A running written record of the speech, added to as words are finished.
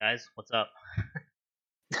guys. What's up?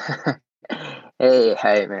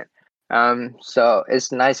 Hey, man. So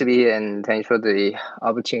it's nice to be here, and thanks for the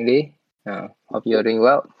opportunity. Hope you're doing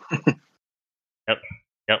well. Yep,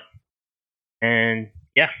 yep. And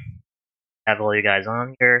yeah, have all you guys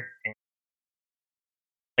on here. And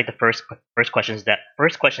like the first questions that we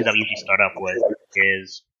usually start off with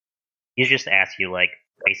is you just ask you like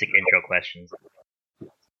basic intro questions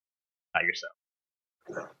about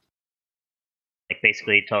yourself. Like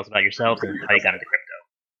basically tell us about yourselves and how you got into crypto.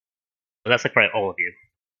 So that's like probably all of you.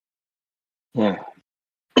 Yeah.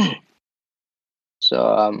 So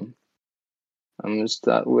I'm gonna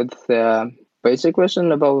start with the basic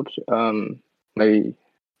question about maybe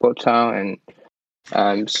Podtown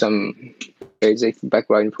and some basic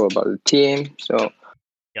background info about the team. So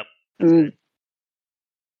Yep.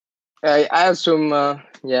 I assume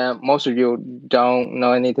most of you don't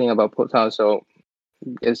know anything about Podtown, so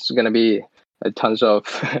it's gonna be tons of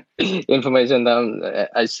information that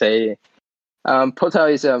I say. Portal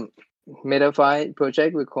is a MetaFi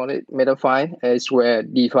project. We call it MetaFi. It's where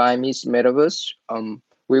DeFi meets Metaverse.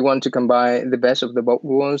 We want to combine the best of the both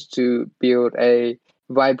worlds to build a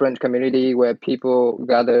vibrant community where people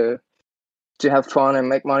gather to have fun and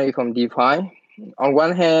make money from DeFi. On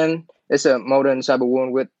one hand, it's a modern cyber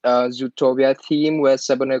world with a Zootopia theme where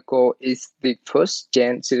Cyberneco is the first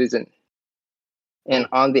gen citizen. And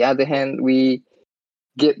on the other hand, we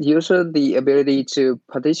give users the ability to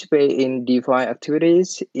participate in DeFi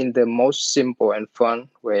activities in the most simple and fun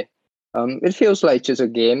way. It feels like just a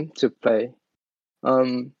game to play.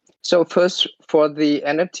 So first, for the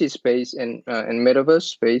NFT space and metaverse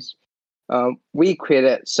space, we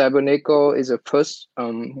created Cyberneco is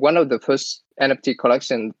one of the first NFT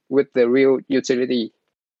collection with the real utility.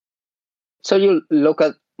 So you look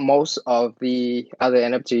at most of the other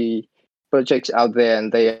NFT projects out there,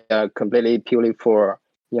 and they are completely purely for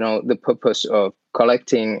the purpose of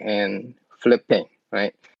collecting and flipping,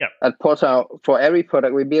 right? Yeah. At Portal, for every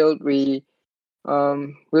product we build, we'll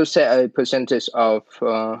set a percentage of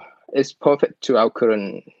its profit to our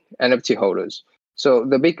current NFT holders. So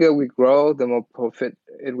the bigger we grow, the more profit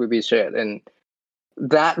it will be shared, and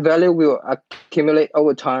that value will accumulate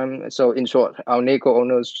over time. So in short, our Neko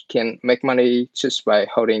owners can make money just by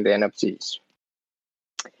holding the NFTs.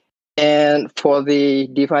 And for the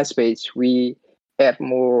DeFi space, we add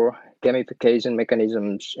more gamification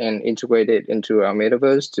mechanisms and integrate it into our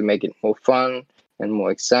metaverse to make it more fun and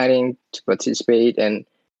more exciting to participate. And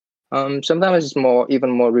sometimes it's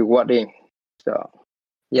even more rewarding. So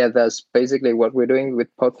yeah, that's basically what we're doing with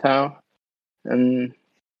Podtown. And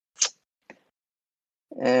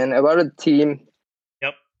about the team,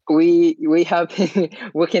 we have been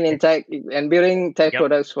working in tech and building tech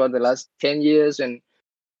products for the last 10 years, and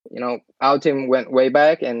our team went way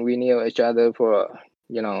back, and we knew each other for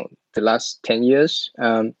the last 10 years.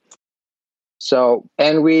 And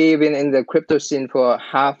we've been in the crypto scene for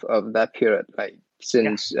half of that period, like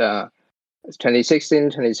since 2016,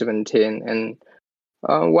 2017. And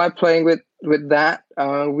while playing with that,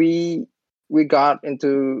 we got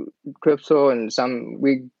into crypto, and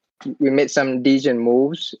we made some decent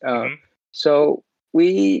moves. So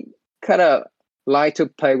we kind of like to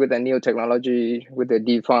play with the new technology, with the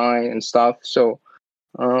DeFi and stuff. So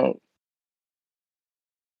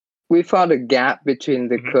we found a gap between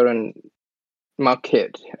the current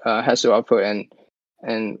market has to offer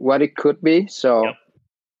and what it could be. So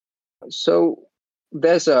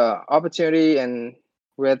there's a opportunity and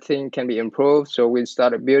where things can be improved. So we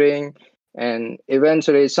started building, and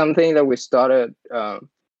eventually something that we started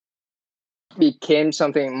became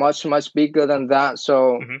something much, much bigger than that.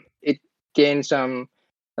 So it gained some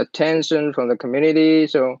attention from the community.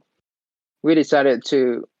 So we decided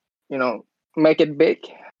to, make it big.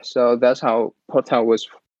 So that's how Podtown was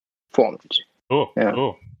formed. Cool.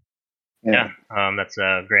 Yeah. That's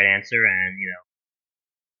a great answer, and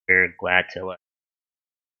we're glad to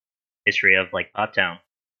history of like Podtown.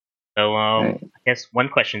 So I guess one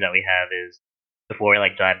question that we have is, before we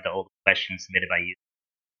dive into all the questions submitted by you,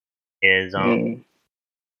 is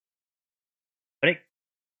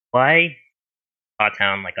why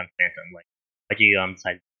Podtown on Phantom? Why'd you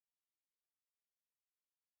decide?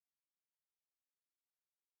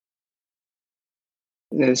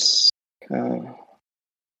 This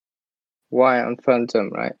why on Phantom,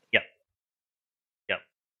 right? Yep.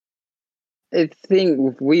 I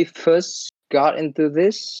think we first got into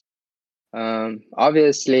this.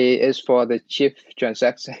 Obviously, it's for the cheap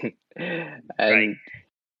transaction, and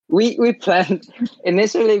we planned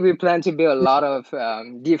initially. We planned to build a lot of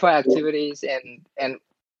DeFi activities, and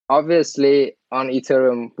obviously on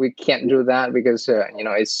Ethereum we can't do that because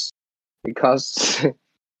it's because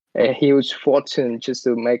a huge fortune just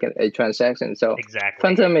to make a transaction. So Exactly.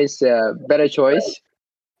 Phantom is a better choice.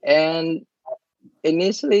 And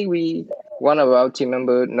initially, one of our team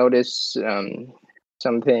member noticed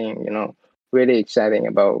something, really exciting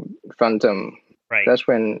about Phantom. Right. That's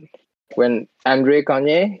when Andre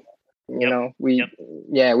Gagne, Yep. we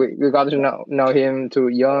Yep. we got to know him to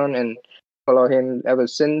Yon and follow him ever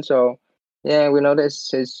since. So yeah, we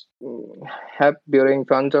noticed his help building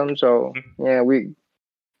Phantom. So Mhm. yeah, we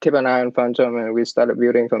keep an eye on Phantom and we started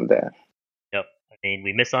building from there. Yep. I mean,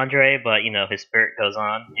 we miss Andre, but his spirit goes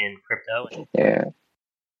on in crypto, and Yeah.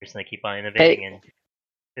 we're just gonna keep on innovating Hey. and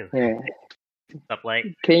do Yeah. stuff like.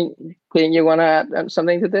 Can you wanna add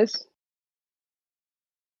something to this?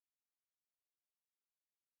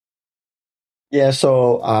 Yeah,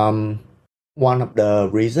 so one of the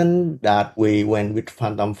reason that we went with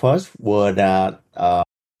Phantom first were that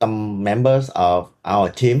some members of our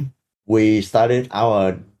team, we started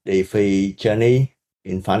our DeFi journey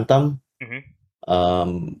in Phantom. Hmm.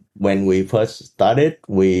 When we first started,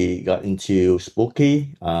 we got into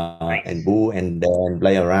Spooky and Nice. Boo, and then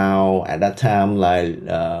play around at that time, like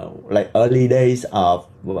early days of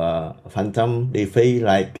Phantom DeFi,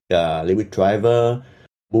 like Liquid Driver,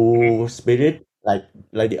 Hmm. Boo Spirit, like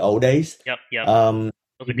the old days. Yep. Yep. Those We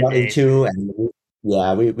are good got days. into and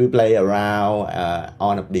yeah, we play around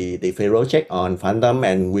on the Pharaoh check on Phantom,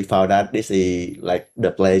 and we found that this is like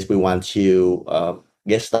the place we want to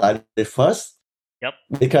get started first, Yep.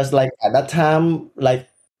 because like at that time, like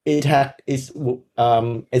Ethereum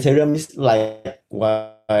is like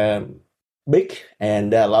big,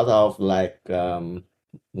 and there are a lot of like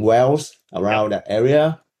wells Yep. around that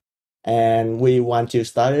area, and we want to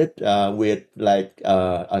start it with like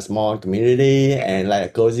a small community Hmm. and like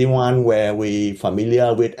a cozy one where we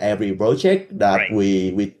familiar with every project that Right.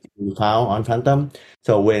 we found on Phantom.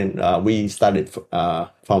 So when we started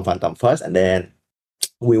from Phantom first, and then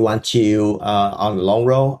we want to on the long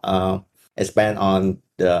road expand on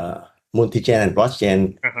the multi-chain and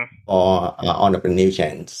blockchain Uh-huh. or on the new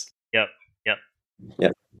chains. Yep. Yep.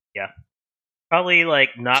 Yeah. Yeah. Probably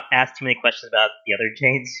like not ask too many questions about the other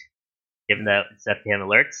chains, given that it's FTM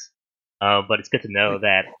alerts. But it's good to know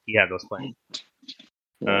that you have those plans.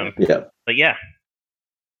 Yeah. Um, Yeah. but yeah,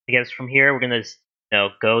 I guess from here we're gonna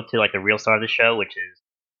go to like the real start of the show, which is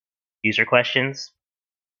user questions.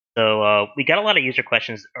 So we got a lot of user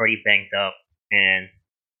questions already banked up, and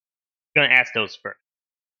we're gonna ask those first.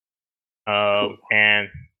 Cool. And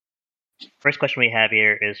first question we have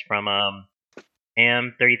here is from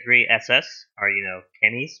Am33SS, or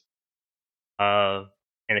Camis. And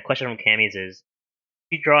the question from Camis is: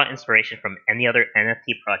 do you draw inspiration from any other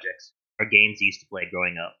NFT projects or games you used to play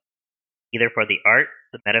growing up, either for the art,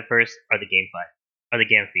 the metaverse, or the GameFi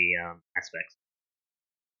aspects?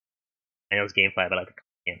 I know it's GameFi, but I like to call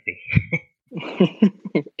it GameFi.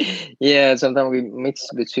 Yeah, sometimes we mix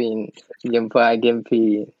between GameFi,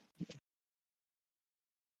 GameFi.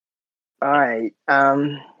 All right.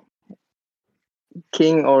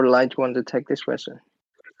 King or Light want to take this question?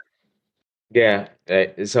 Yeah.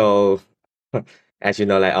 So as you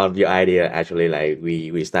know, like on your idea, actually, like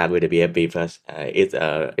we start with the BFP first.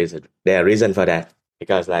 There a reason for that,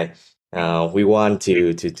 because like we want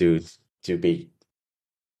to be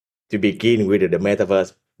to begin with the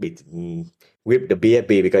metaverse with the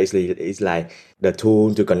BFP, because it's like the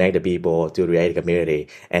tool to connect the people to create a community.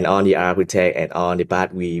 And on the architect and on the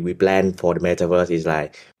part we plan for the metaverse is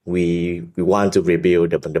like we want to rebuild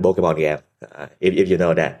the Pokemon game. If you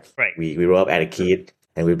know that, Right. we grew up as a kid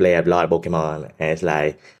and we play a lot of Pokemon, and it's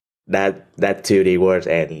like that 2D world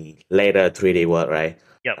and later 3D world, right?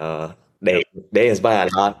 Yep. Uh, they inspire a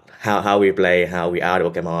lot how we play, how we are the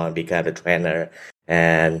Pokemon, become the trainer,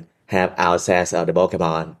 and have access of the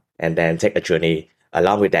Pokemon, and then take a journey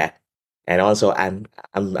along with that. And also, I'm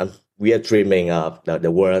we are dreaming of the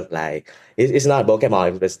world, like it's not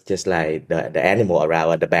Pokemon, it's just like the animal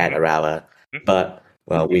around, the bat Hmm. around, Hmm. but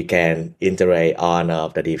well, we can integrate on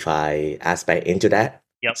of the DeFi aspect into that.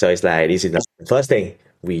 Yep. So it's like this is the first thing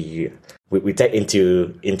we take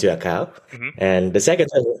into account. Hmm. And the second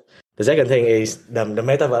thing is the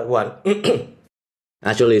metaverse one.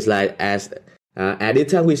 Actually, it's like at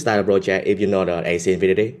this time we start a project. If you know the AC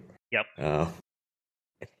Infinity, Yep. uh,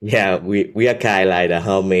 yeah, we are kind of like the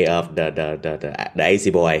homie of the AC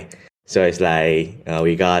boy. So it's like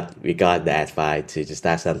we got the advice to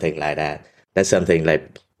start something like that. That's something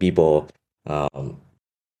like people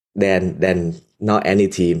then not any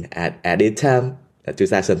team at this time to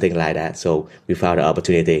start something like that. So we found the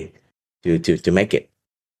opportunity to make it.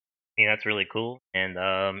 I mean, that's really cool. And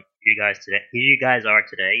here you guys are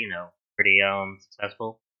today. Pretty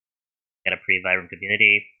successful. Got a pretty vibrant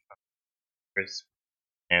community. members,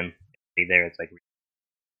 and there it's like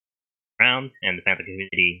around, and the Phantom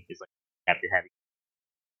community is like happy to have you.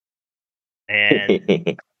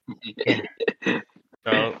 And yeah,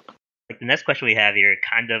 so like the next question we have here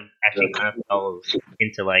kind of follows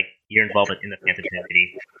into like your involvement in the Phantom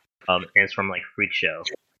community. And it's from like Freak Show.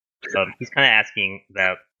 He's kind of asking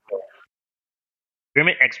about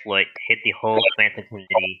Grimmet exploit hit the whole Phantom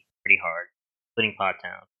community pretty hard, including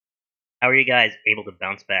Podtown. How are you guys able to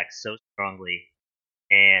bounce back so strongly,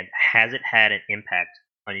 and has it had an impact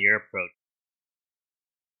on your approach?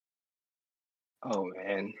 Oh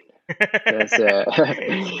man, that's a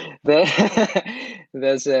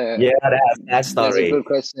that's a Yeah, that that's a story. good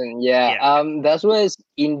question. Yeah, Yeah. that was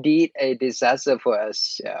indeed a disaster for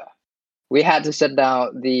us. We had to shut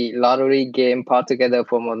down the lottery game part together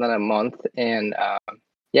for more than a month, and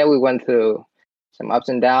we went through some ups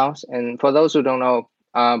and downs. And for those who don't know,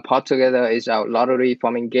 part together is our lottery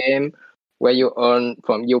farming game where you earn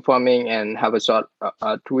from you farming and have a shot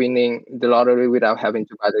at winning the lottery without having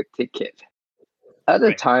to buy the ticket. At the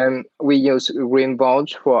Right. time, we used Green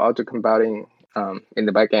Vault for auto compounding in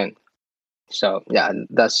the backend. So yeah,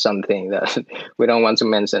 that's something that we don't want to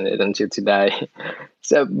mention it until today.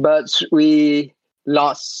 So, but we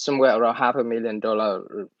lost somewhere around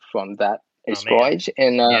 $500,000 from that Oh, man. exploit,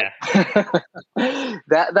 and Yeah.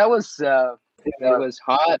 that was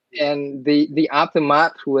hard, and the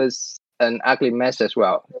aftermath was an ugly mess as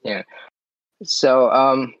well. Yeah. So,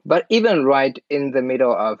 but even right in the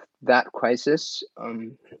middle of that crisis,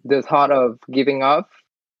 the thought of giving up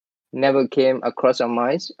never came across our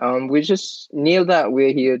minds. We just knew that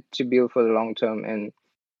we're here to build for the long term, and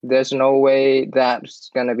there's no way that's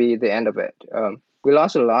gonna be the end of it. We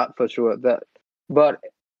lost a lot for sure, but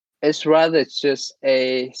it's rather just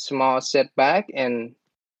a small setback, and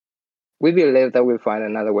we believe that we'll find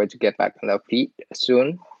another way to get back on our feet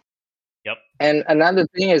soon. Yep. And another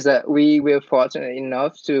thing is that we were fortunate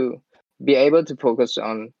enough to be able to focus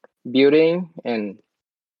on building and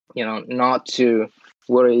not to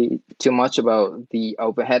worry too much about the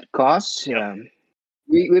overhead costs. Yep.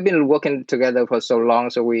 We've been working together for so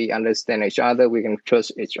long, so we understand each other, we can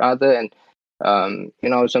trust each other, and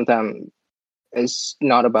sometimes it's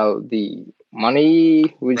not about the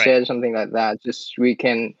money we Right. share, something like that. Just we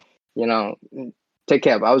can take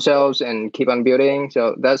care of ourselves and keep on building.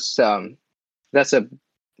 So that's the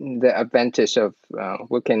advantage of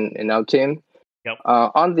working in our team. Yep.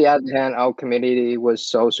 On the other hand, our community was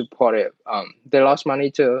so supportive. They lost money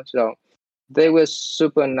too, so they were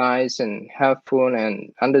super nice and helpful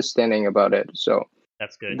and understanding about it. So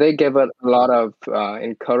That's good. they gave us a lot of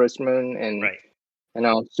encouragement and Right.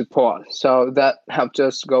 support. So that helped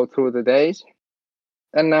us go through the days.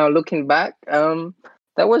 And now looking back,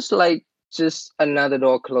 that was like just another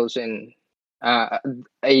door closing, a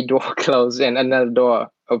door closed and another door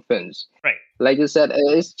opens. Right. Like you said,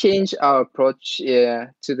 it's changed our approach to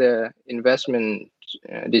the investment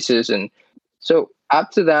decision. So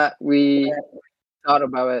after that, we thought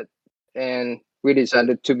about it and we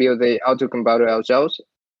decided to build the auto compounder ourselves.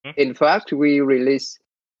 In fact, we released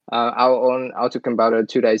our own auto compounder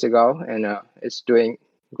 2 days ago, and it's doing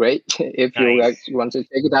great. If you guys Nice. want to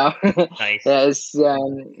check it out, Nice. yeah,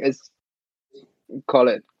 it's call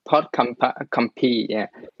it Compy. Yeah,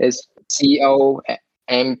 it's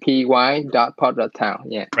COMPY.pod.town.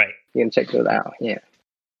 Yeah, Right. you can check it out. Yeah.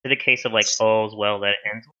 Is it a case of like all's well that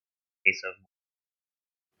ends? Case of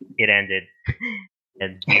it ended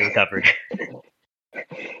and you recovered.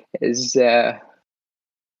 It's man,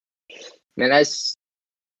 that's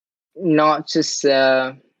not just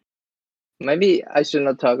maybe I should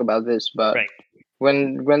not talk about this, but Right.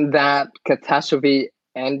 when that catastrophe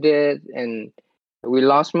ended and we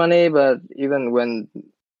lost money, but even when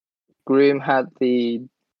Grim had the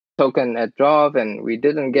token at drop and we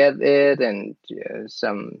didn't get it, and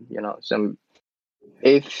some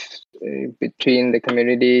if between the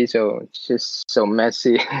community, so it's just so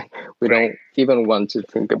messy. We don't even want to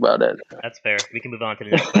think about it. That's fair. We can move on to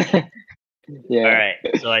the next question. Yeah. All right.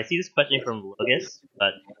 So I see this question from Logus,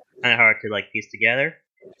 but kind of hard to like piece together.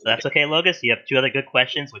 So that's okay, Logus. You have two other good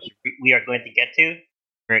questions, which we are going to get to.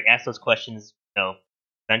 We're going to ask those questions,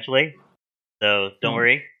 eventually. So don't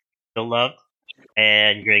worry. Still loved,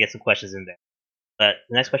 and you're going to get some questions in there. But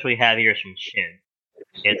the next question we have here is from Shin.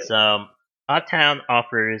 It's Podtown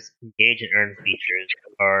offers engage and earn features,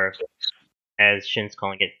 or as Shin's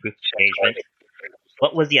calling it, proof of engagement.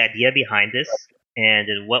 What was the idea behind this, and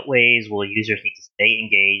in what ways will users need to stay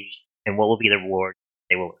engaged, and what will be the reward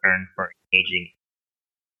they will earn for engaging?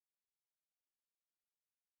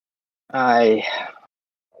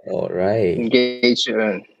 All right. Engage.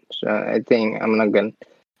 So I think I'm not gonna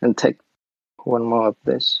take one more of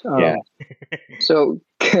this. Yeah. So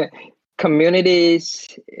communities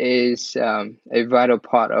is a vital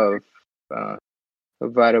part of a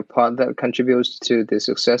vital part that contributes to the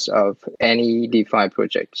success of any DeFi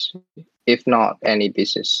projects, if not any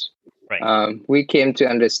business. Right. We came to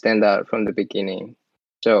understand that from the beginning.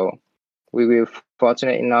 So we were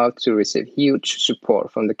fortunate enough to receive huge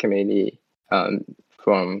support from the community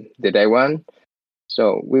from the day one.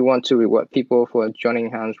 So we want to reward people for joining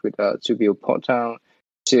hands with us to build Podtown,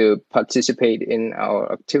 to participate in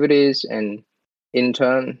our activities, and in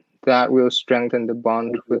turn, that will strengthen the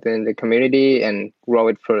bond within the community and grow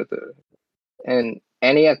it further. And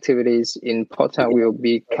any activities in Podtown will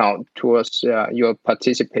be count towards your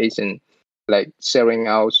participation, like sharing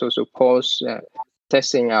our social posts,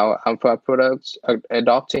 testing our alpha products,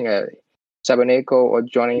 adopting a Sabaneco, or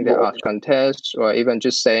joining the art contest, or even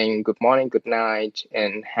just saying good morning, good night,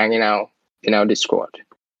 and hanging out in our Discord.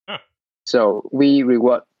 Huh. So we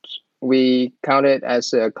count it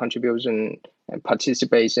as a contribution and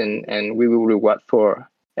participation, and we will reward for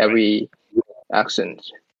every action.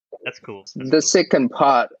 That's cool. The second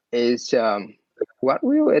part is what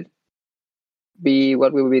will it be?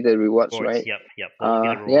 What will be the rewards, right? Yep. What will be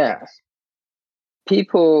the Yeah. rewards?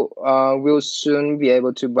 People will soon be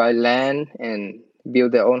able to buy land and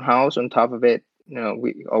build their own house on top of it.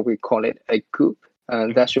 We call it a coop.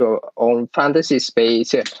 That's your own fantasy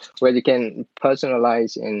space where you can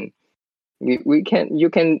personalize, and you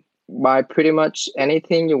can buy pretty much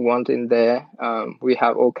anything you want in there. We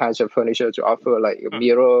have all kinds of furniture to offer, like a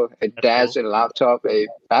mirror, a desk, cool. a laptop, a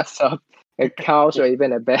bathtub, a couch, or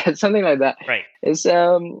even a bed, something like that. Right. It's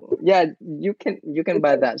you can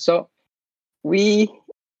buy that. So we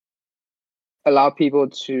allow people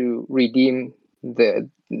to redeem the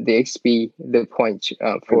XP, the points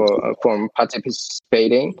for from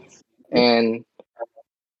participating, and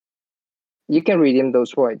you can redeem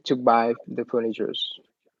those points to buy the furnitures.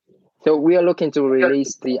 So we are looking to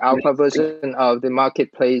release the alpha version of the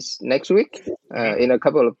marketplace next week, in a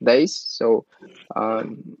couple of days. So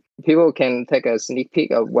people can take a sneak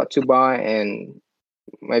peek of what to buy and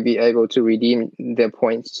might be able to redeem their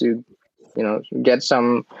points to, get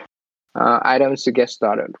some items to get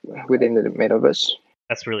started within the metaverse.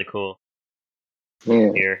 That's really cool.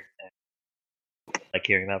 Yeah. Here, like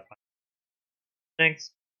hearing about.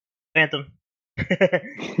 Thanks, Phantom.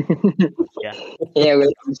 Yeah. Yeah,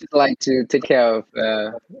 we just like to take care of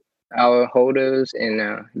our holders and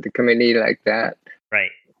the community like that.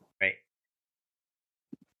 Right.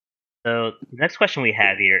 So the next question we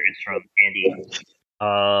have here is from Andy.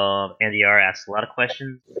 Andy R asks a lot of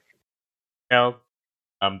questions. So,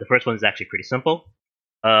 the first one is actually pretty simple.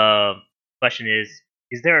 Question is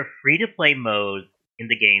there a free-to-play mode in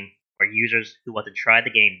the game for users who want to try the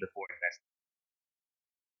game before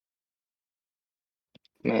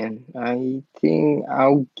Man, I think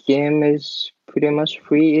our game is pretty much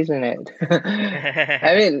free, isn't it?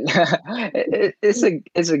 I investing? mean,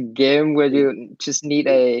 it's a game where you just need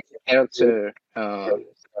a character.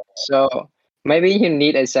 So maybe you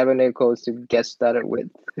need a 7 codes to get started with.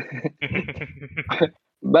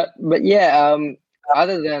 But yeah,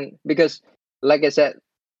 other than, because like I said,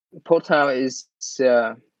 Podtown is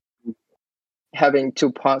having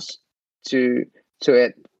two parts to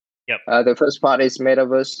it. Yep. The first part is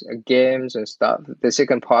metaverse games and stuff. The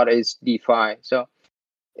second part is DeFi. So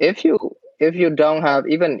if you don't have,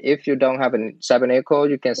 even if you don't have a 7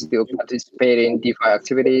 code, you can still participate in DeFi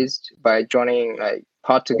activities by joining like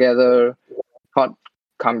Pod Together, Pod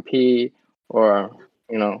Compy, or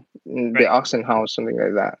the auction house, something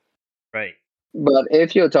like that. Right. But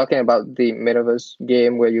if you're talking about the metaverse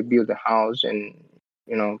game where you build a house and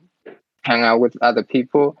hang out with other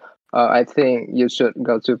people, I think you should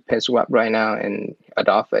go to PaySwap right now and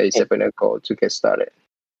adopt a 7 code to get started.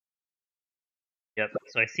 Yep.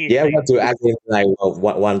 So I see. Yeah, I want to add in like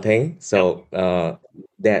one thing. So there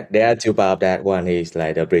are two parts of that. One is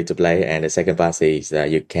like the free to play, and the second part is that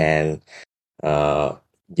you can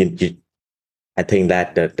you I think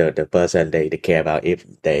that the person they care about if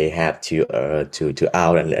they have to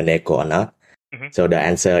out an echo or not. So the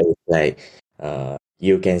answer is like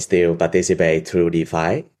you can still participate through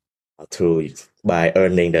DeFi by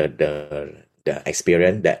earning the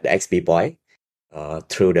experience, the XP point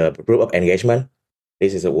through the proof of engagement.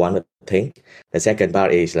 This is one thing. The second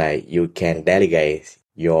part is like you can delegate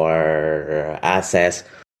your assets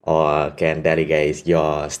or can delegate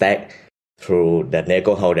your stack through the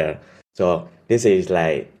Neko holder. So this is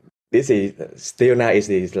still now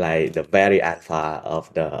is like the very alpha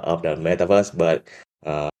of the metaverse. But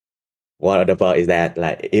one of the part is that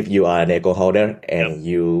like if you are a Neko holder and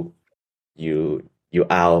you you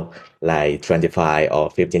out like 25 or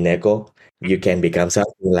 50 nego, you can become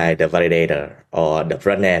something like the validator or the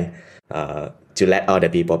front end to let other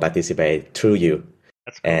people participate through you.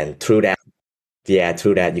 That's cool. And through that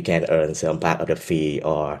you can earn some part of the fee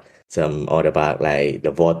or some other part like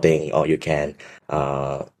the voting, or you can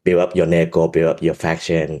build up your nego, build up your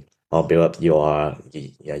faction, or build up your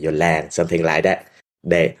land, something like that.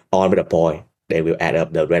 They on the point, they will add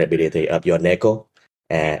up the readability of your nego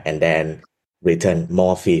and then return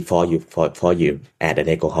more fee for you as the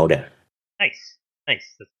nego holder. Nice.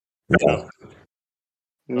 That's Yeah.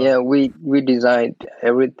 Yeah, we designed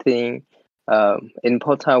everything in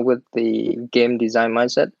Podtown with the game design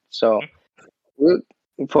mindset. So we,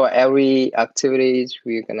 for every activities,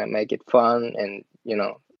 we're gonna make it fun and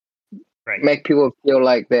right. make people feel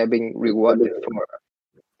like they're being rewarded for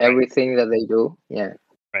everything that they do. Yeah.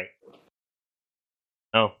 Right.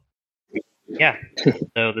 Oh, yeah.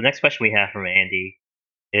 So the next question we have from Andy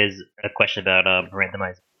is a question about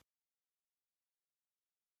randomization.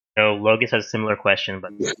 So Logus has a similar question,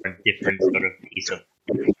 but for a different sort of piece of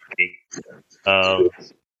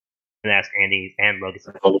and ask Andy and Logus.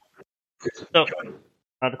 So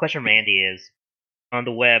the question from Andy is: on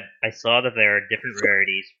the web, I saw that there are different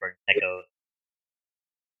rarities for Neko.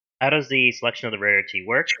 How does the selection of the rarity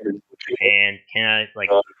work? And can I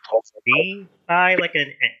buy like a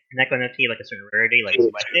Neko NFT, like a certain rarity, like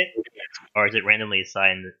select it, or is it randomly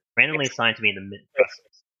assigned to me in the mid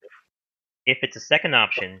process? If it's a second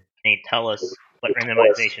option, can you tell us what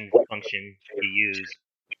randomization function you use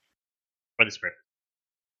for this purpose?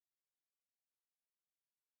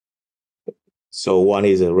 So one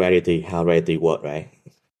is a rarity, how rarity work, right?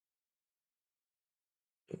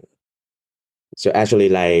 So actually,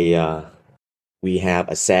 we have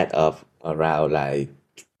a set of around like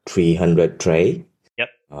 300 trade. Yep.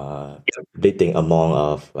 Splitting among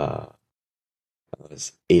of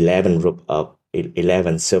 11 group of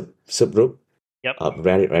 11 subgroup Yep. of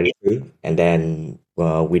rarity, and then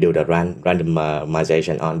we do the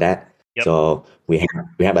randomization on that. Yep. So we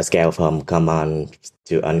have a scale from common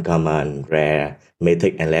to uncommon, rare,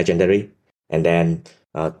 mythic, and legendary, and then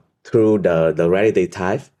through the rarity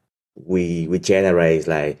type, we generate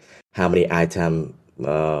like how many items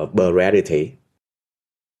per rarity,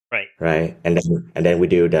 right? And then we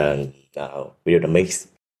do the mix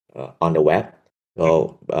on the web.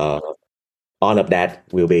 So all of that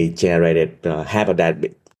will be generated. Half of that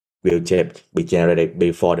will be generated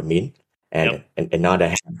before the mint, and another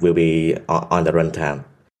half will be on the runtime.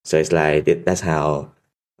 So it's like that's how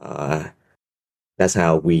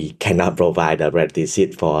we cannot provide the rarity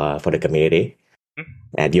seed for the community.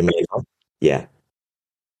 And you may know, yeah.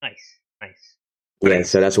 Nice. Yeah,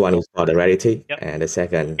 so that's one is for the rarity, Yep. and the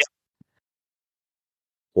second,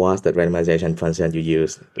 what's the randomization function you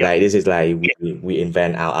use? Yep. Like this is like we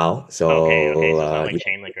invent our so okay. So it's not like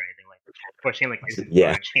Chainlink or anything like that. Of course, Chainlink isn't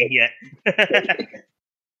yeah. on chain yet.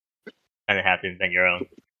 Kind of have to invent your own.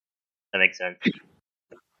 That makes sense.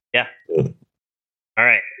 Yeah. All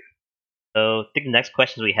right. So I think the next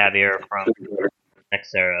questions we have here are from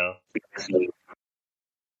Nexero.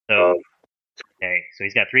 So okay, so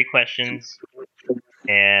he's got 3 questions,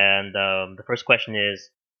 and the first question is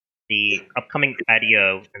the upcoming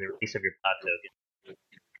IDO and the release of your pod token.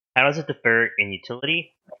 How does it differ in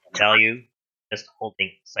utility, value, just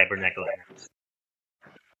holding Cyberneco?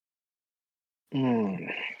 I'm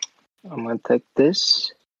gonna take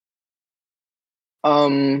this.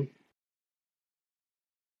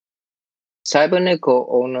 Cyberneco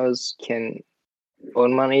owners can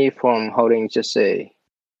earn money from holding just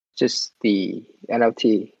the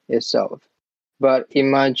NFT itself. But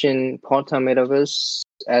imagine Podtown Metaverse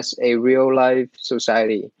as a real life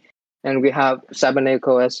society, and we have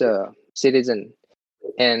Cyberneco as a citizen,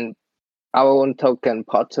 and our own token,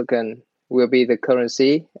 Pod token, will be the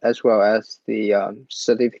currency as well as the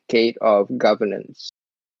certificate of governance.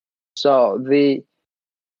 So the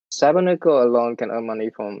Cyberneco alone can earn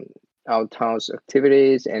money from our town's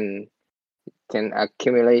activities and can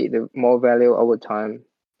accumulate more value over time.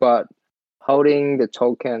 But holding the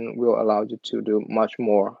token will allow you to do much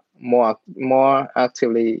more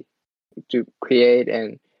actively to create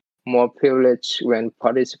and more privilege when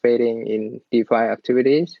participating in DeFi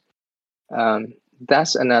activities.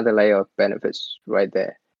 That's another layer of benefits right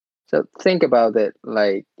there. So think about it,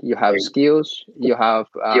 like you have skills, you have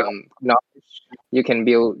knowledge, you can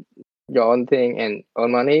build your own thing and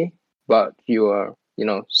earn money, but you are,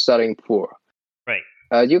 starting poor. Right.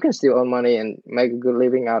 You can still earn money and make a good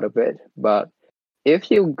living out of it, but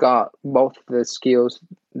if you got both the skills,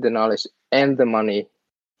 the knowledge, and the money,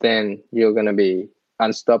 then you're gonna be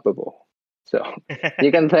unstoppable. So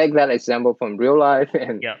you can take that example from real life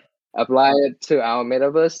and Yep. apply it to our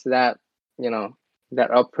metaverse that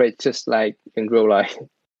that operates just like in real life.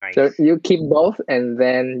 Nice. So you keep both, and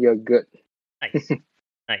then you're good. Nice.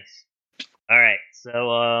 Nice. All right.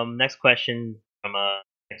 So next question from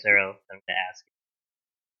Zero I'm to ask.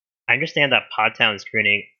 I understand that Podtown is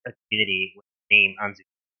creating a community with the name Anzu,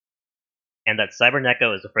 and that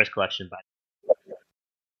Cybernetico is the first collection by.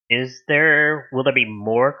 Will there be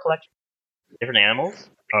more collections of different animals,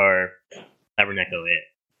 or Cybernetico it?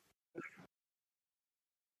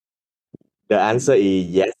 The answer is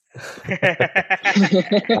yes.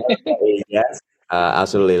 Yes,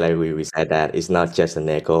 absolutely. Like we said that it's not just a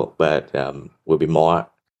Neko, but will be more.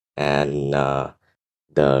 And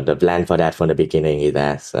the plan for that from the beginning is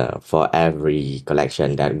that for every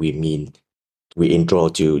collection that we intro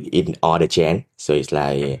to in all the chain. So it's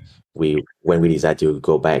like when we decide to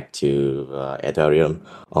go back to Ethereum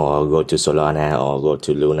or go to Solana or go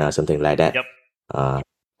to Luna, something like that. Yep.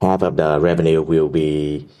 Half of the revenue will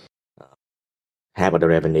be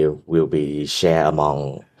shared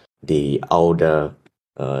among the older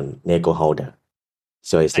Neko holder.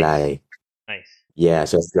 So it's Nice. like Nice. yeah,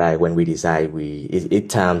 so it's like when we decide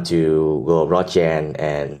it's time to go blockchain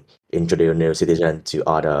and introduce new citizen to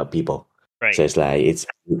other people. Right. So it's like it's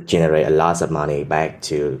generate a lot of money back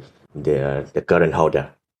to the current holder.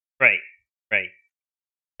 Right. Right.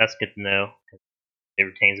 That's good to know. It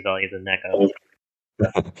retains the value of the Neko.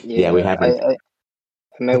 Yeah, we haven't. I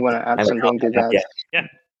may want to add haven't something to talked that. yet. Yeah.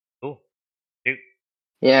 Cool. Shoot.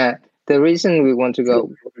 Yeah, the reason we want to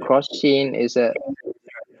go cross chain is that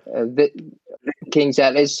King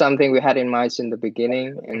Jet is something we had in mind in the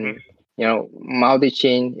beginning, and multi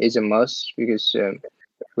chain is a must because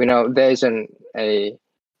we know there isn't a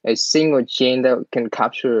single chain that can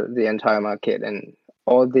capture the entire market, and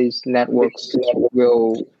all these networks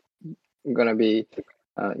will gonna be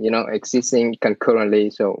existing concurrently.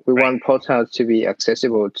 So we want Podtown to be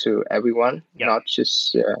accessible to everyone, not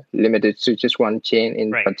just limited to just one chain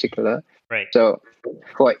in particular. Right. So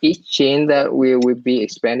for each chain that we will be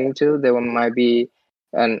expanding to, there might be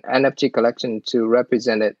an NFT collection to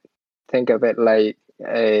represent it. Think of it like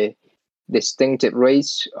a distinctive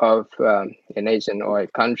race of a nation or a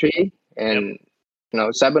country, and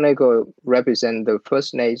Cybernego represent the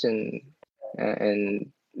First Nation,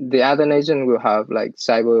 and the other nation will have like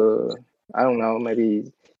cyber. I don't know,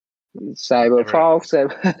 maybe cyber fox.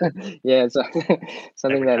 Yeah, so,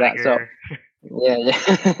 something cyber like tiger.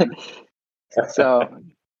 that. So yeah. So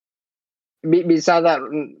besides that,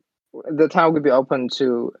 the town will be open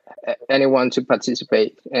to anyone to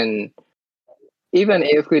participate, and even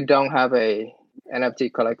if we don't have a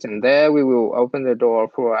NFT collection there, we will open the door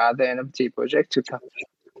for other NFT projects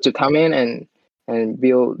to come in and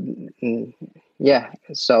build. Yeah,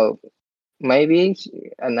 so maybe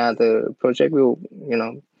another project will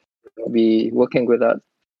be working with us.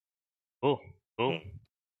 Cool.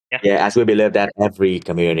 Yeah, as we believe that every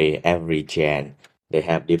community, every chain, they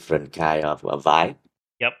have different kind of vibe.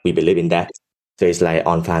 Yep. We believe in that. So it's like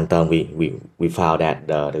on Phantom, we found that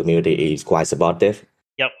the community is quite supportive.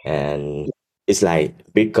 Yep. And it's like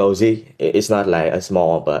big cozy. It's not like a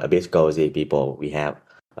small but a big cozy people. We have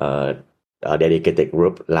a dedicated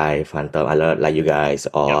group like Phantom Alert, like you guys,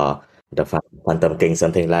 or the Phantom King,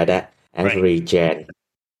 something like that. Every chain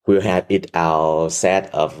will have it our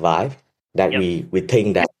set of vibe that we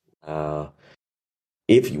think that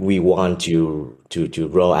if we want to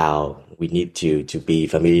roll out, we need to be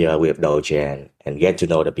familiar with those chain and get to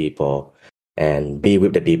know the people and be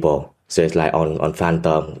with the people. So it's like on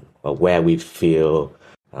Phantom where we feel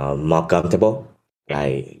more comfortable.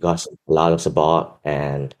 Like got a lot of support,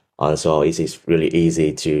 and also it is really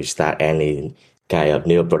easy to start any kind of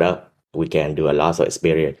new product. We can do a lot of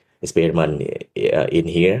experiment in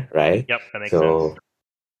here, right? Yep, that makes sense.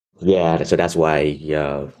 Yeah, so that's why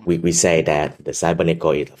we say that the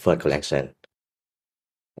Cybernico is the first collection,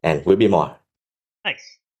 and will be more.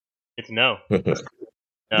 Nice. Good to know.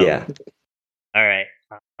 Yeah. All right.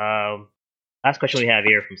 Last question we have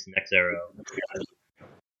here from Next Zero.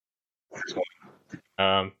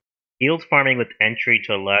 Field farming with entry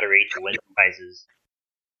to a lottery to win prizes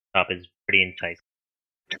up is pretty enticing.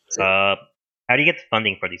 How do you get the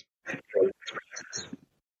funding for these?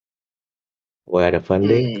 Where the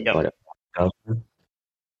funding?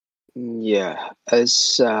 Yeah,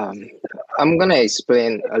 as I'm gonna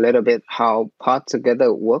explain a little bit how Part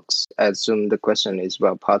Together works. I assume the question is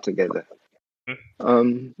about Part Together.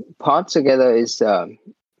 Part Together is a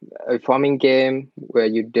farming game where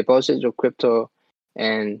you deposit your crypto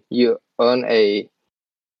and you earn a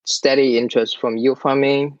steady interest from your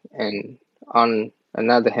farming. And on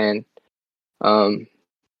another hand,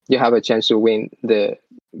 you have a chance to win the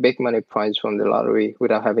big money prize from the lottery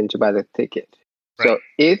without having to buy the ticket. Right. So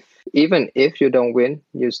even if you don't win,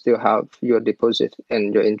 you still have your deposit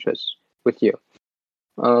and your interest with you.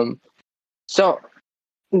 So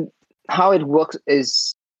how it works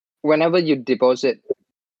is whenever you deposit,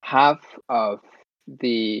 half of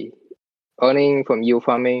the earning from yield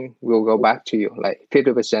farming will go back to you. Like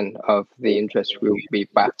 50% of the interest will be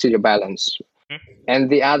back to your balance. And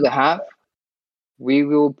the other half, we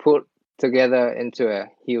will put together into a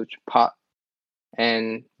huge pot.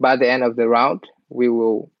 And by the end of the round, we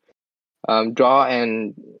will draw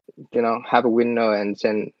and have a winner and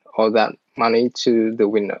send all that money to the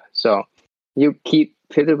winner. So you keep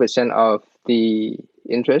 50% of the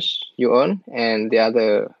interest you earn, and the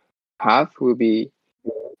other half will be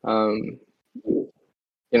will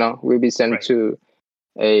be sent Right. to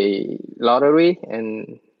a lottery,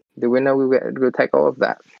 and the winner will take all of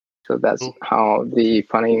that. So that's Cool. how the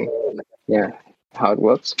funding, how it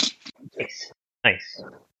works. Nice.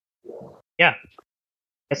 Yeah.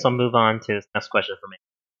 Guess I'll move on to this next question for me.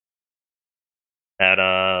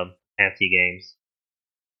 About NFT games.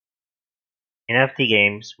 In NFT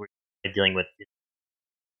games, we're dealing with.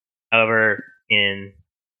 However,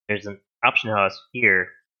 there's an option house here.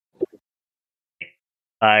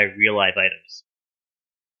 Buy real life items.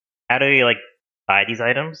 How do you buy these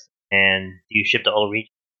items, and do you ship to all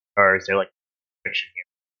regions, or is there restriction here?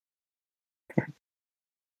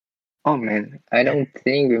 Oh man, I don't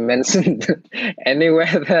think we mentioned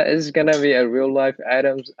anywhere that is gonna be a real life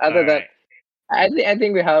items. Other than I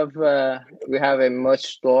think we have a merch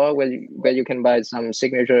store where you can buy some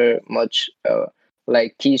signature merch,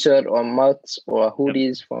 like T-shirt or mugs or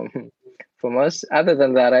hoodies from us. Other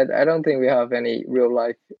than that, I don't think we have any real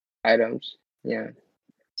life items. Yeah.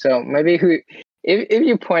 So maybe if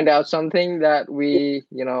you point out something that we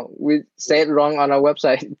said wrong on our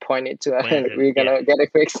website, point it to us, and we're gonna get it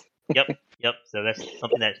fixed. Yep. So that's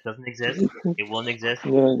something that doesn't exist. It won't exist.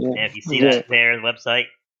 Yeah. And if you see that there on the website,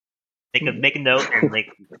 make a note and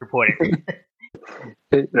report it.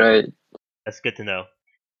 Right. That's good to know.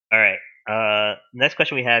 All right. Next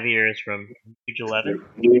question we have here is from Huge 11.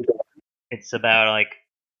 It's about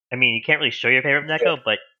you can't really show your favorite Neko,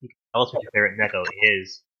 but you can tell us what your favorite Neko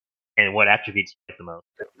is and what attributes you like the most.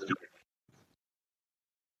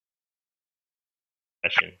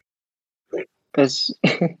 Question. Because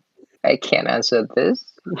I can't answer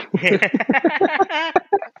this.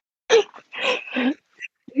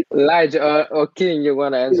 Elijah or King, you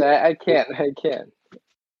want to answer? I can't.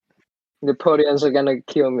 The Podians are gonna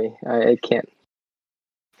kill me. I can't.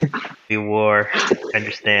 The war.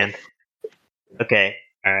 Understand. Okay.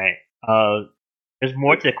 All right. There's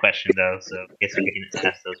more to the question though, so I guess we can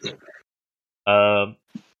ask those. How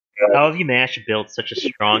have you managed to build such a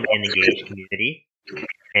strong and engaged community?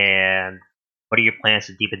 And what are your plans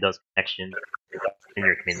to deepen those connections in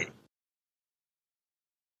your community?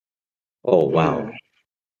 Oh wow.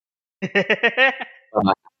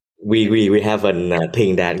 We haven't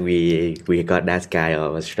think that we got that kind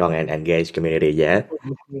of a strong and engaged community yet.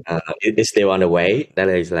 It's still on the way. That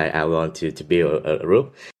is I want to build a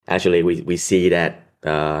group. Actually, we see that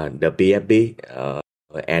the BFB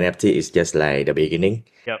NFT is just the beginning.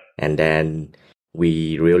 Yep. And then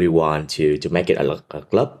we really want to make it a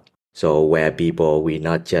club. So where people we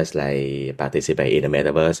not just participate in the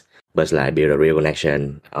metaverse, but build a real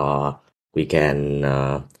connection. We can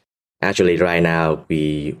actually right now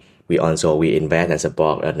we invest and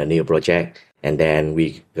support a new project, and then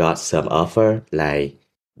we got some offer the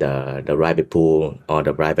private pool or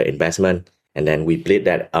the private investment, and then we split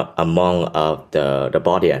that up among of the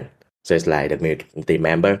body. So it's the community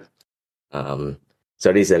member. So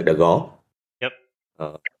this is the goal. Yep.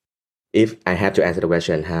 If I have to answer the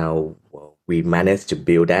question how we managed to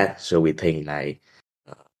build that, so we think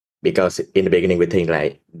because in the beginning we think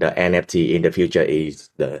the NFT in the future is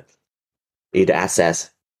the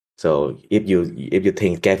assets. So if you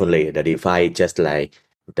think carefully, the DeFi is just the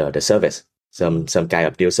service, some kind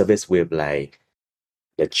of deal service with the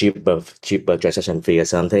cheaper transaction fee or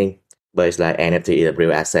something. But it's NFT is a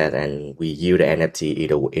real asset, and we use the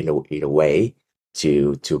NFT in a way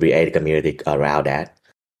to create a community around that.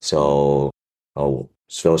 So for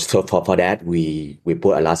that we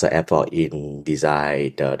put a lot of effort in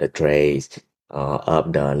design the traits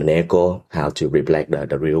of the Neko, how to reflect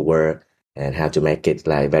the real world, and how to make it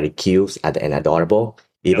very cute and adorable.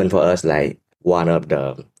 Even for us, one of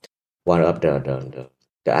the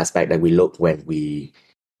aspect that we look when we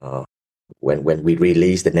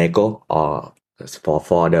release the Neko or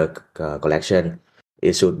for the collection,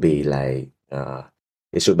 it should be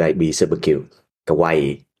be super cute,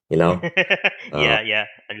 kawaii. you know. Yeah,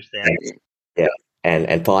 understand. Yeah,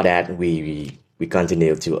 and for that we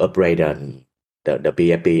continue to upgrade the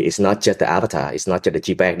BFP. It's not just the avatar. It's not just the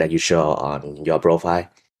JPEG that you show on your profile.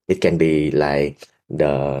 It can be like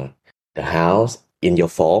the house in your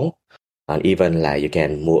phone, and even like you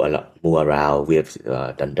can move around with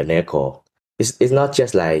the Neko. It's not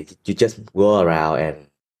just like you just go around and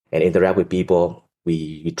interact with people.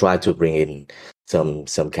 We try to bring in some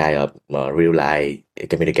kind of real life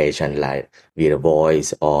communication like via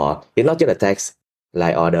voice, or it's not just a text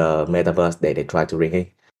like other metaverse they try to bring in,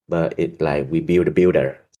 but it like we build a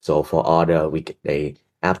builder. So for order they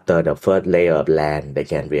after the first layer of land they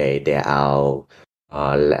can create their own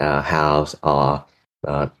house or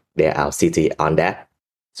their own city on that.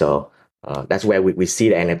 So that's where we see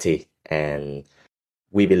the NFT, and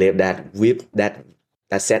we believe that with that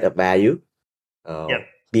set of value, uh, Yep.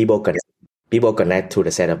 people connect people connect to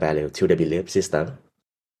the set of value to the belief system.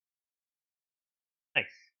 Nice.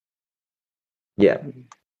 Yeah.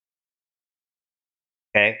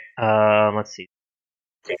 Okay. Let's see.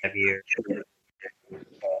 I have here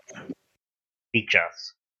beach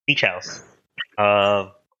house. Beach house.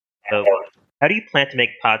 So how do you plan to make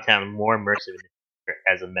Podtown more immersive in the future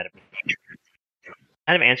as a metaverse?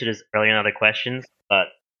 I kind of answered this earlier in other questions, but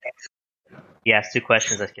he asked 2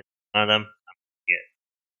 questions. I skipped one of them.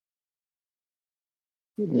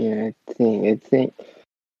 Yeah, I think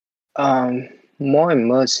more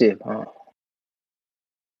immersive, huh?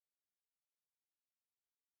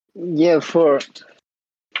 Yeah, for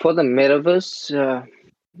the metaverse,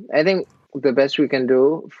 I think the best we can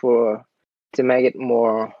do for to make it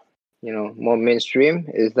more, more mainstream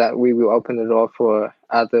is that we will open the door for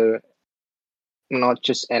other, not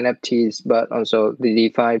just NFTs, but also the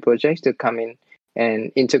DeFi projects to come in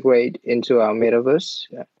and integrate into our metaverse.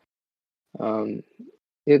 Um,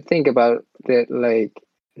 you think about that, like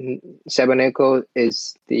Cyberneco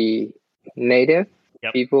is the native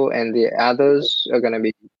Yep. people, and the others are gonna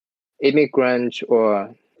be immigrants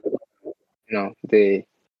or the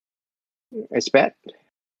expat.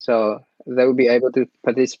 So they will be able to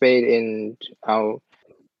participate in our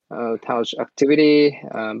town's activity,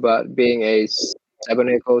 but being a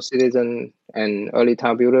cybernetic citizen and early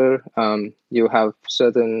town builder, you have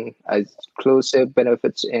certain exclusive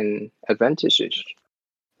benefits and advantages.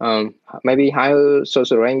 Maybe higher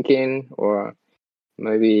social ranking, or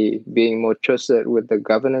maybe being more trusted with the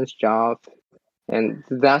governance job. And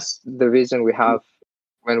that's the reason we have,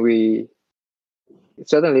 when we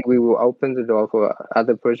certainly we will open the door for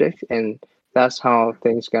other projects, and that's how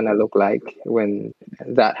things gonna look like when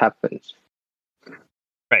that happens.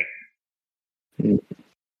 Right. Mm.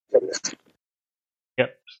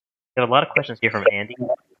 Yep. We have a lot of questions here from Andy.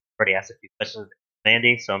 Already asked a few questions from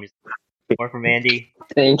Andy, so I'm just more from Andy.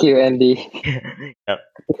 Thank you, Andy. Yep.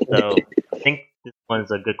 So I think this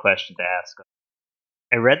one's a good question to ask.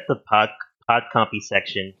 I read the pod compy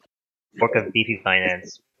section, fork of Beefy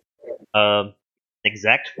Finance.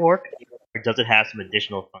 Exact fork, or does it have some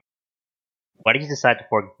additional functions? Why did you decide to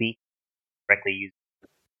fork Beefy directly use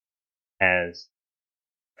as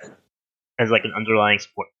like an underlying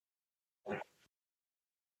support?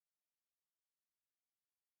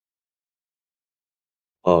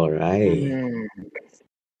 All right. Mm.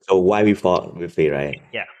 So why we fought with it, right?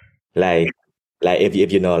 Yeah. Like if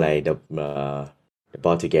you know like the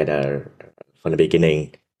ball together from the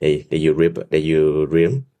beginning, they you rim at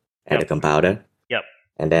the Yep. compounder, Yep.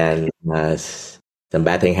 and then some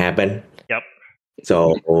bad thing happen. Yep.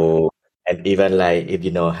 So and even like if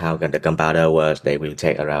you know how the compounder works, they will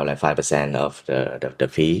take around like 5% of the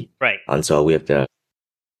fee. Right. And so with the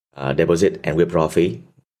deposit and withdrawal fee,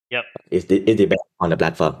 Yep. it depends on the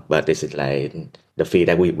platform, but this is like the fee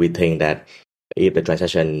that we think that if the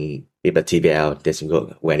transaction, if the TBL this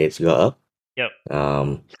go when it's go up, Yep.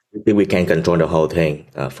 we can control the whole thing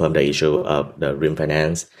from the issue of the rim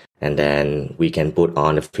finance, and then we can put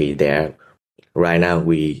on the fee there. Right now,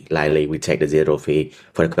 we take the zero fee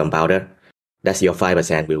for the compounder. That's your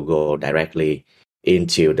 5% will go directly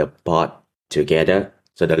into the pot together,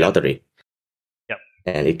 so the lottery, Yep.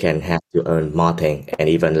 and it can have to earn more thing, and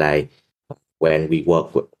even like when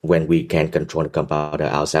we can control the compounder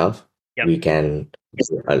ourselves, Yep. we can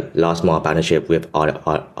a lot more partnership with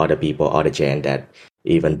other people, other chain that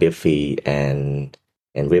even Biffy and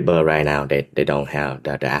Ripple right now they don't have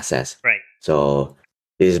the access. Right. So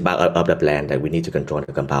this is part of the plan that we need to control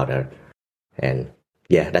the compounder, and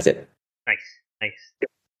yeah, that's it. Nice.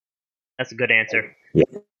 That's a good answer. Yeah.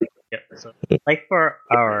 Yep. So, like for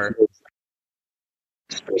our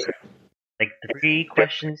like 3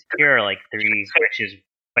 questions here, or like three, actually, there's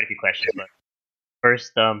quite a few questions, but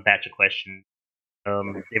first batch of questions.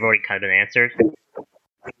 they've already kind of been answered.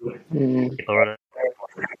 Mm.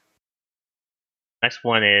 Next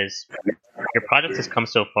one is your project has come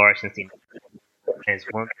so far since the and is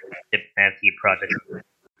one of the fantasy projects.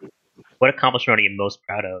 What accomplishment are you most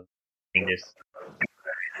proud of in this?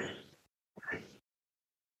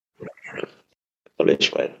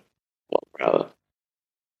 Accomplishment. Well, bravo.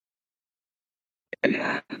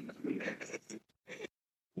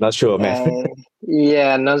 Not sure, man.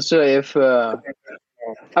 Yeah, not sure if.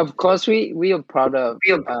 Of course, we are proud of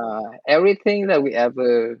everything that we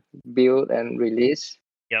ever built and released.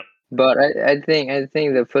 Yep. But I think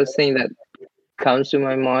the first thing that comes to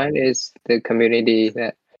my mind is the community,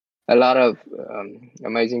 that a lot of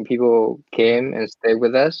amazing people came and stayed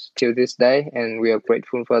with us till this day, and we are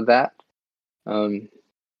grateful for that. And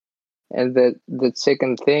the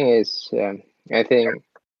second thing is, I think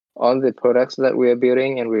all the products that we are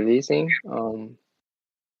building and releasing,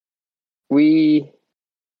 we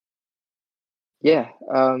yeah,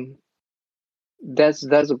 that's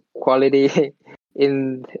a quality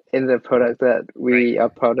in the product that we are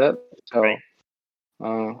proud of. So, Right.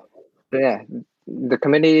 yeah, the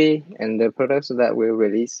community and the products that we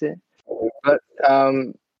release it. But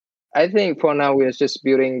I think for now we're just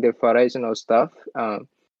building the foundational stuff.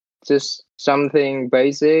 Just something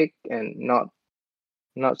basic and not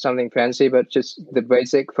something fancy, but just the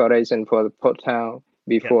basic foundation for the Podtown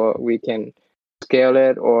before we can scale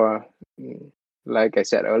it, or like I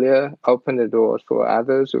said earlier, open the doors for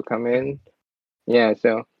others who come in. Yeah,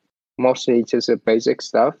 so mostly just the basic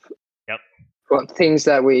stuff. Yep. But things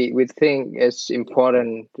that we think is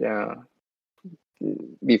important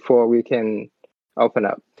before we can open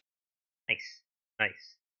up. Nice.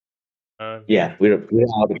 Yeah, we're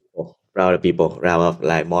proud of people, proud of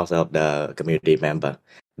like most of the community member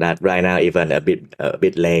that right now even a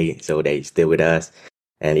bit late, so they still with us,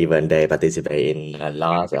 and even they participate in a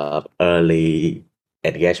lot of early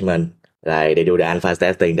engagement. Like they do the alpha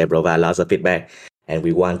testing, they provide lots of feedback, and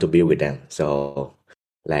we want to build with them. So,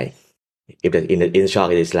 like, if in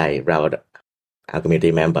short, it's like proud of our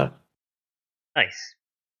community member. Nice.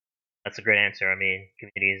 That's a great answer. I mean,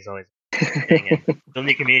 community is always thing, and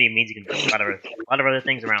building a community means you can do a lot of other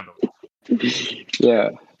things around them.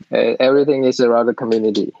 Yeah, everything is around the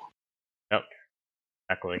community. Yep,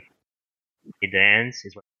 exactly. The dance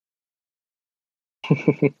is what.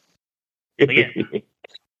 But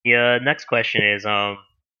yeah, the next question is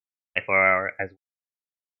for our as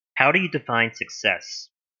how do you define success?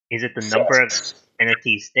 Is it the number of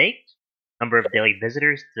NFTs staked, number of daily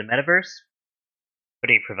visitors to the metaverse, what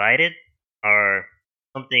they provided, or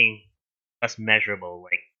something less measurable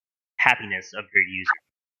like happiness of your user?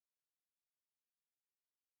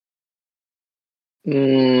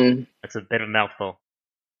 That's a bit of a mouthful.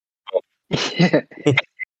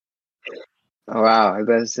 Wow,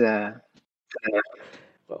 that's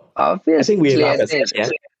Well, obviously. I think we're not success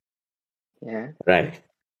yet. Yeah. Right.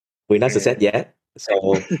 We're not success yet.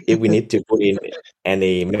 So if we need to put in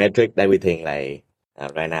any metric that we think like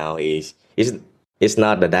right now it's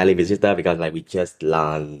not the daily visitor because like we just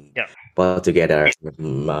launched both together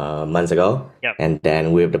months ago, and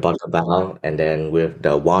then with the bottom bound, and then with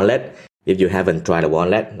the wallet. If you haven't tried the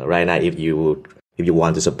wallet right now, if you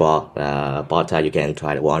want to support Podtown, you can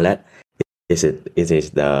try the wallet. This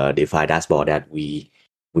is the DeFi dashboard that we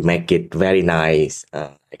make it very nice,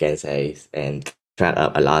 I can say, and track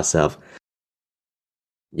up a lot of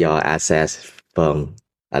your assets from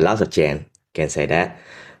a lot of chain, can say that.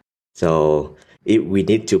 So if we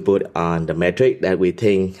need to put on the metric that we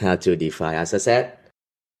think how to define as a set,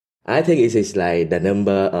 I think it is like the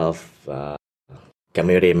number of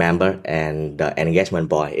community member and the engagement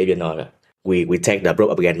point. If you know, we take the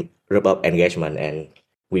group of engagement, and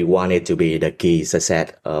we want it to be the key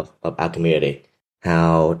success of our community.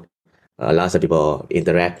 How lots of people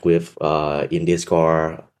interact with in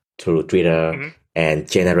Discord, through Twitter, and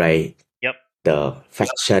generate the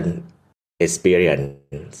fashion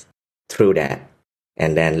experience through that,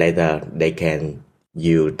 and then later they can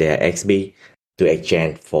use their XP to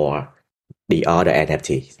exchange for the other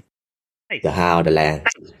NFTs. Nice. The how the land,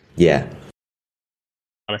 yeah.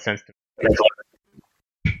 A lot of sense to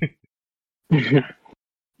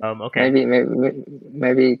okay.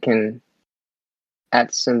 Maybe you can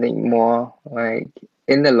add something more. Like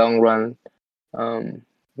in the long run,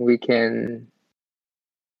 we can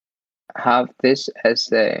have this as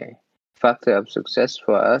a factor of success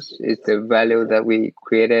for us. Is the value that we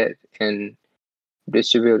created and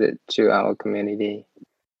distributed to our community.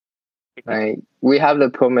 Like we have the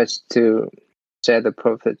promise to share the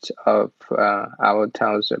profits of our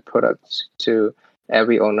town's products to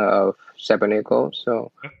every owner of Cybernickel.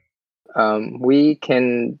 So we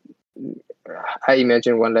can. I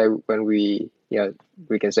imagine one day when we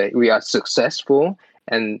can say we are successful,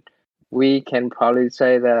 and we can probably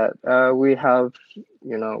say that we have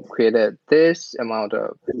created this amount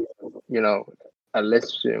of a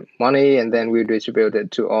list of money, and then we distribute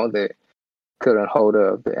it to all the current holder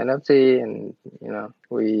of the NFT, and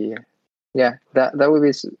that would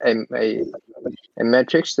be a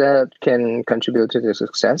metrics that can contribute to the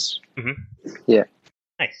success. Mm-hmm. Yeah.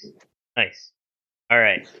 Nice. All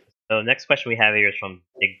right. So next question we have here is from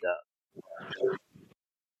Big Dub.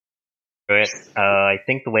 I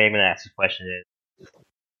think the way I'm going to ask this question is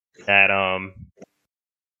that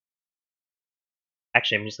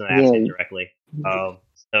actually I'm just going to ask it directly.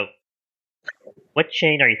 So what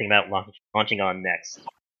chain are you thinking about launching on next?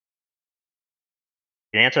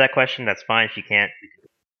 You can answer that question. That's fine. If you can't,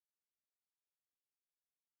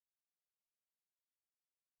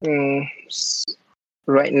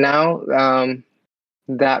 right now,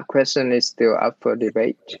 that question is still up for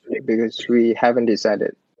debate because we haven't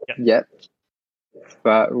decided yet.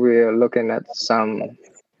 But we're looking at some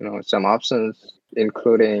options,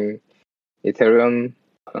 including Ethereum,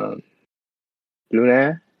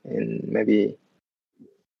 Luna, and maybe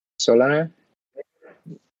Solana.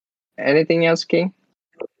 Anything else, King?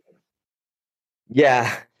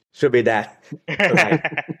 Yeah, should be that.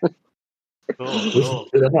 Cool.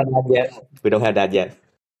 We don't have that yet. We don't have that yet.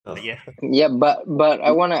 Oh. Yeah, but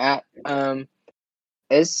I want to add,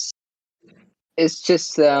 it's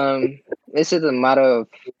just it's just a matter of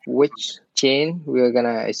which chain we're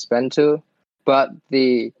gonna expand to, but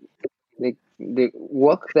the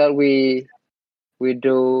work that we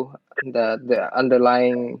do, the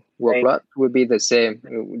underlying workload will be the same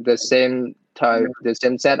type, the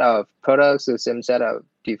same set of products, the same set of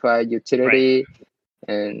DeFi utility,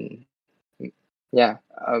 and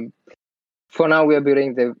for now we are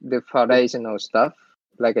building the foundational stuff,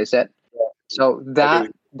 like I said. So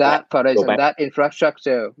that foundation, that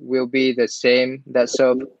infrastructure will be the same that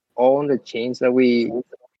serve all the chains that we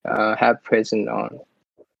have present on.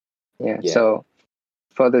 So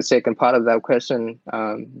for the second part of that question,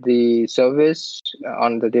 the service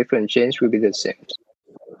on the different chains will be the same.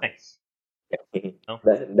 Nice.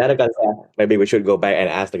 That concept, maybe we should go back and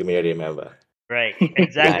ask the community member. Right.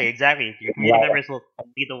 Exactly. Your community members will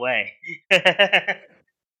lead the way.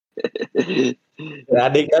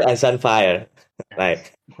 Radical and Sunfire,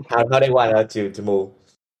 like how they want us to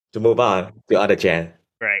move on to other chain.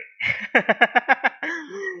 Right.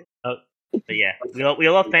 But yeah, we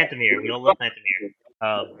all love Phantom here.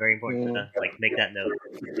 Very important to make that note.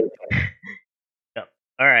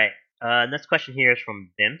 All right. Next question here is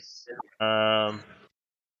from Bims.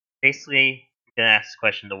 Basically, I'm gonna ask this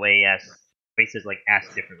question the way he asks. Faces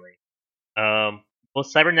asked differently. Will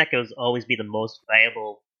Cybernetics always be the most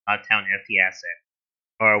valuable Podtown NFT asset,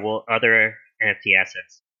 or will other NFT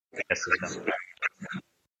assets just as well?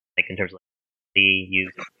 In terms of the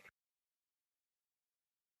use.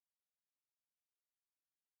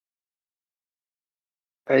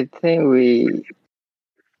 I think we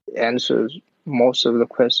answered most of the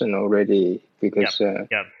question already because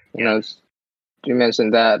you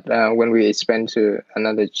mentioned that when we expand to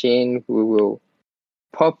another chain, we will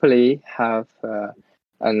probably have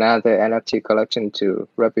another NFT collection to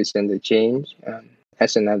represent the chain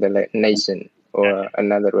as another nation or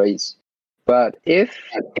another race. But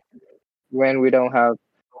when we don't have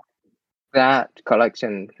that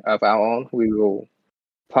collection of our own, we will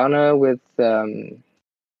partner with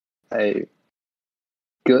a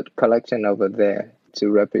good collection over there to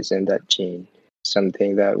represent that chain.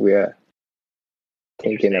 Something that we are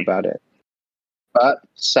thinking about it. But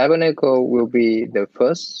Cyberneco will be the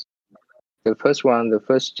first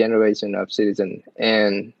generation of citizen,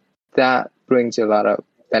 and that brings a lot of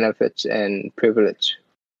benefits and privilege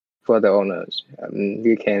for the owners.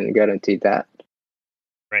 We can guarantee that.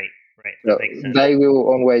 Right. So they will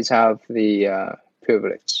always have the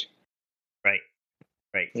privilege.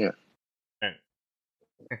 Right. Yeah.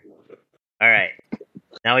 All right.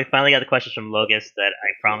 Now we finally got the questions from Logus that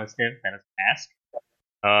I promised him that I was going to ask.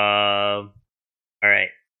 All right.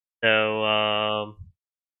 So,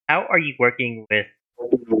 how are you working with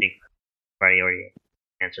priority?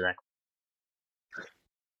 Answer that.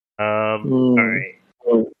 All right.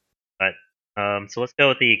 But so let's go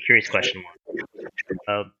with the curious question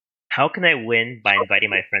one. How can I win by inviting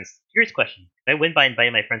my friends? Curious question. Can I win by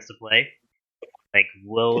inviting my friends to play?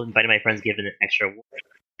 Will inviting my friends give it an extra work,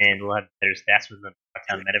 and we'll have better stats within the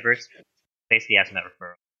Podtown metaverse? Basically, asking that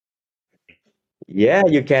referral. Yeah,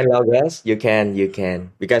 you can log us. You can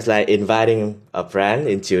because inviting a friend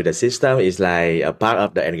into the system is a part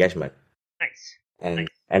of the engagement. Nice. And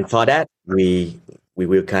And for that, we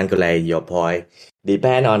will calculate your point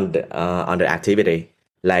depend on the activity.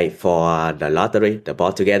 Like for the lottery, the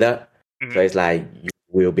ball together. Mhm. So it's like you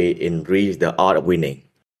will be increase the odds of winning.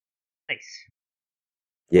 Nice.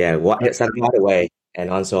 Yeah, what some other way. And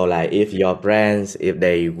also like if your brands if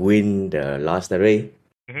they win the lottery,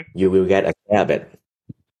 Mhm. you will get a share of it.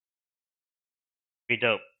 Pretty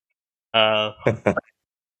dope. All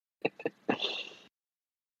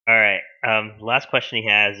right. Last question he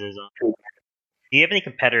has is, do you have any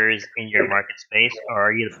competitors in your market space, or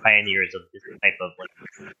are you the pioneers of this type of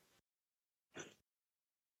like?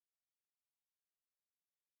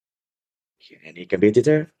 Any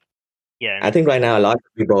competitor? Yeah. I think right now a lot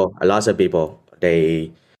of people,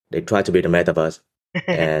 they try to be the metaverse,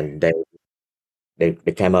 and they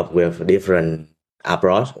came up with different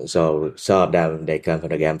approach. So some of them they come from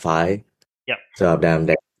the GameFi. Yep. Some of them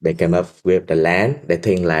they came up with the land. They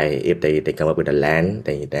think like if they come up with the land,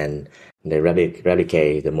 then they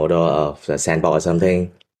replicate the model of the sandbox or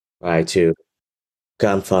something, right? To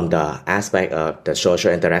come from the aspect of the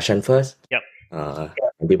social interaction first. Yep.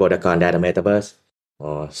 And people that call that a metaverse.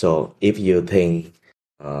 So if you think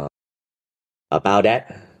uh, about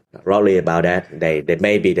that, broadly about that, they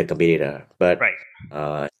may be the competitor. But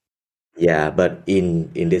Right. yeah, but in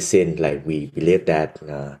this scene, like we believe that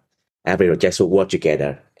every project should work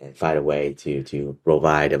together and find a way to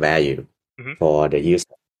provide the value Mhm. for the user.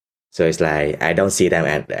 So it's like I don't see them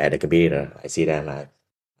at the competitor. I see them like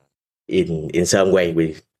in some way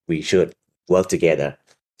we should work together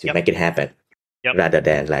to Yep. make it happen Yep. rather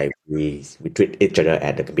than like we treat each other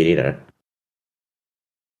as the competitor.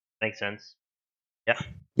 Makes sense. Yeah.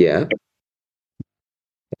 Yeah.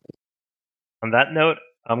 On that note,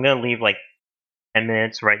 I'm gonna leave like 10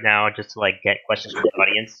 minutes right now just to like get questions from the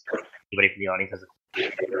audience. Anybody from the audience has a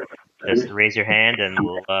question, just raise your hand and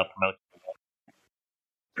we'll promote.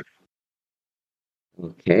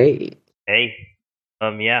 Okay. Hey,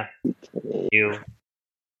 yeah, you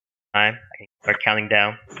time. I can start counting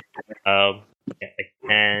down. Yeah, like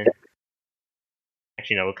 10.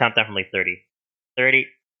 Actually, no, we'll count down from like 30. 30,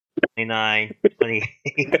 29,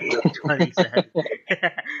 28, 27.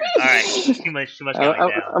 Alright, too much counting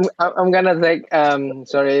down. I'm gonna take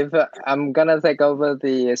sorry if I'm gonna take over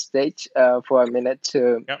the stage for a minute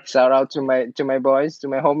to Yep. shout out to my boys, to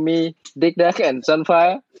my homie Dick Duck and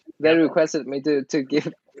Sunfire. They Yep. requested me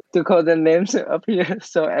to call the names up here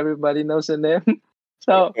so everybody knows the name.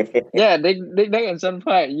 So yeah, Dick Duck and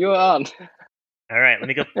Sunfire, you're on. All right,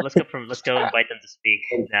 let's go invite them to speak.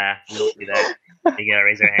 Nah, we don't do that. They gotta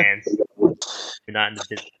raise their hands. We're not in the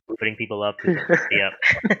business of putting people up who don't stay up.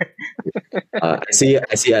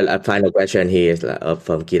 I see a final question here is like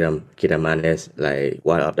from Kiramanes, like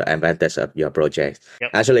what of the advantage of your project? Yep.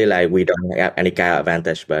 Actually, like we don't have any kind of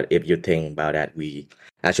advantage, but if you think about that, we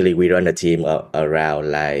run a team of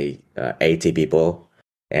around like 80 people,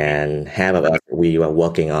 and half of us we are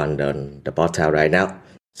working on the Podtown right now.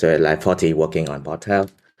 So like 40 working on Podtown.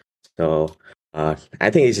 So I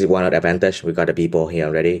think this is one of the advantage. We got the people here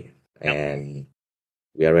already, Yep. and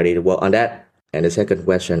we are ready to work on that. And the second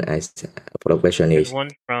question, follow question There's is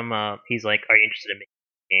one from he's like, are you interested in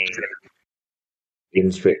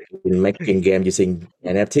making a game? in making game using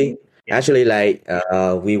NFT. Yeah. Actually, like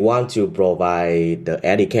we want to provide the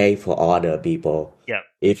educate for other people Yeah.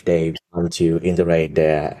 if they want to integrate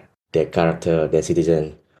their character, their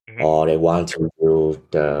citizen, Mhm. or they want to do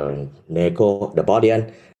the Neko, the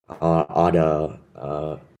Bodian, or other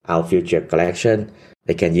our future collection.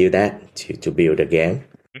 They can use that to build a game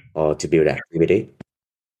Mhm. or to build activity.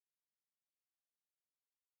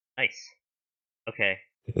 Nice. Okay.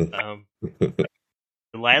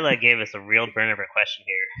 Delilah gave us a real burner of a question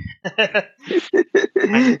here.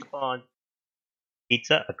 I'm calling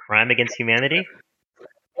pizza a crime against humanity?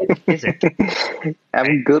 Is it?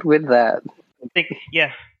 I'm good with that. I think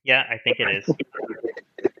yeah, I think it is.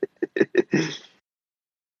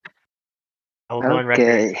 I will go on record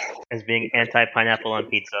Okay. as being anti-pineapple on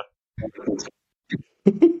pizza.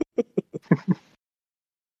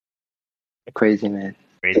 Crazy man.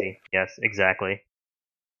 Crazy. Yes, exactly.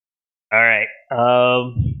 All right.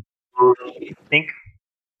 I think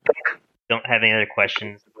don't have any other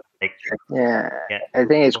questions. Like, Yeah. yeah. I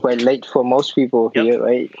think it's quite late for most people Yep. here,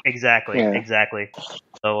 right? Exactly. Yeah. Exactly.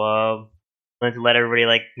 So wanted to let everybody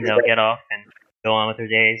like get off and go on with their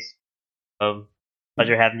days.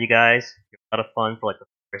 Pleasure having you guys. A lot of fun for like the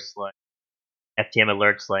first like FTM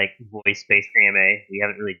alerts like voice based AMA. We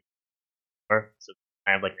haven't really done before, so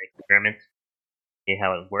kind of like an experiment, see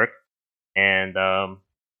how it worked, and kind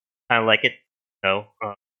of like it. So,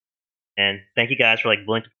 and thank you guys for like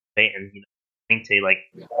willing to participate and willing to like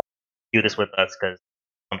do this with us because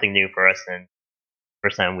something new for us, and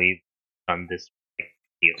first time we've done this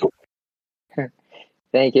deal.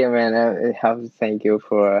 Thank you, man. I have to thank you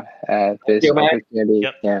for this you, man. opportunity.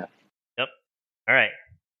 Yep. Yeah. Yep. All right.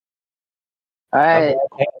 All right.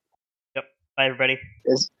 Okay. Yep. Bye, everybody.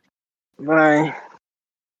 Bye.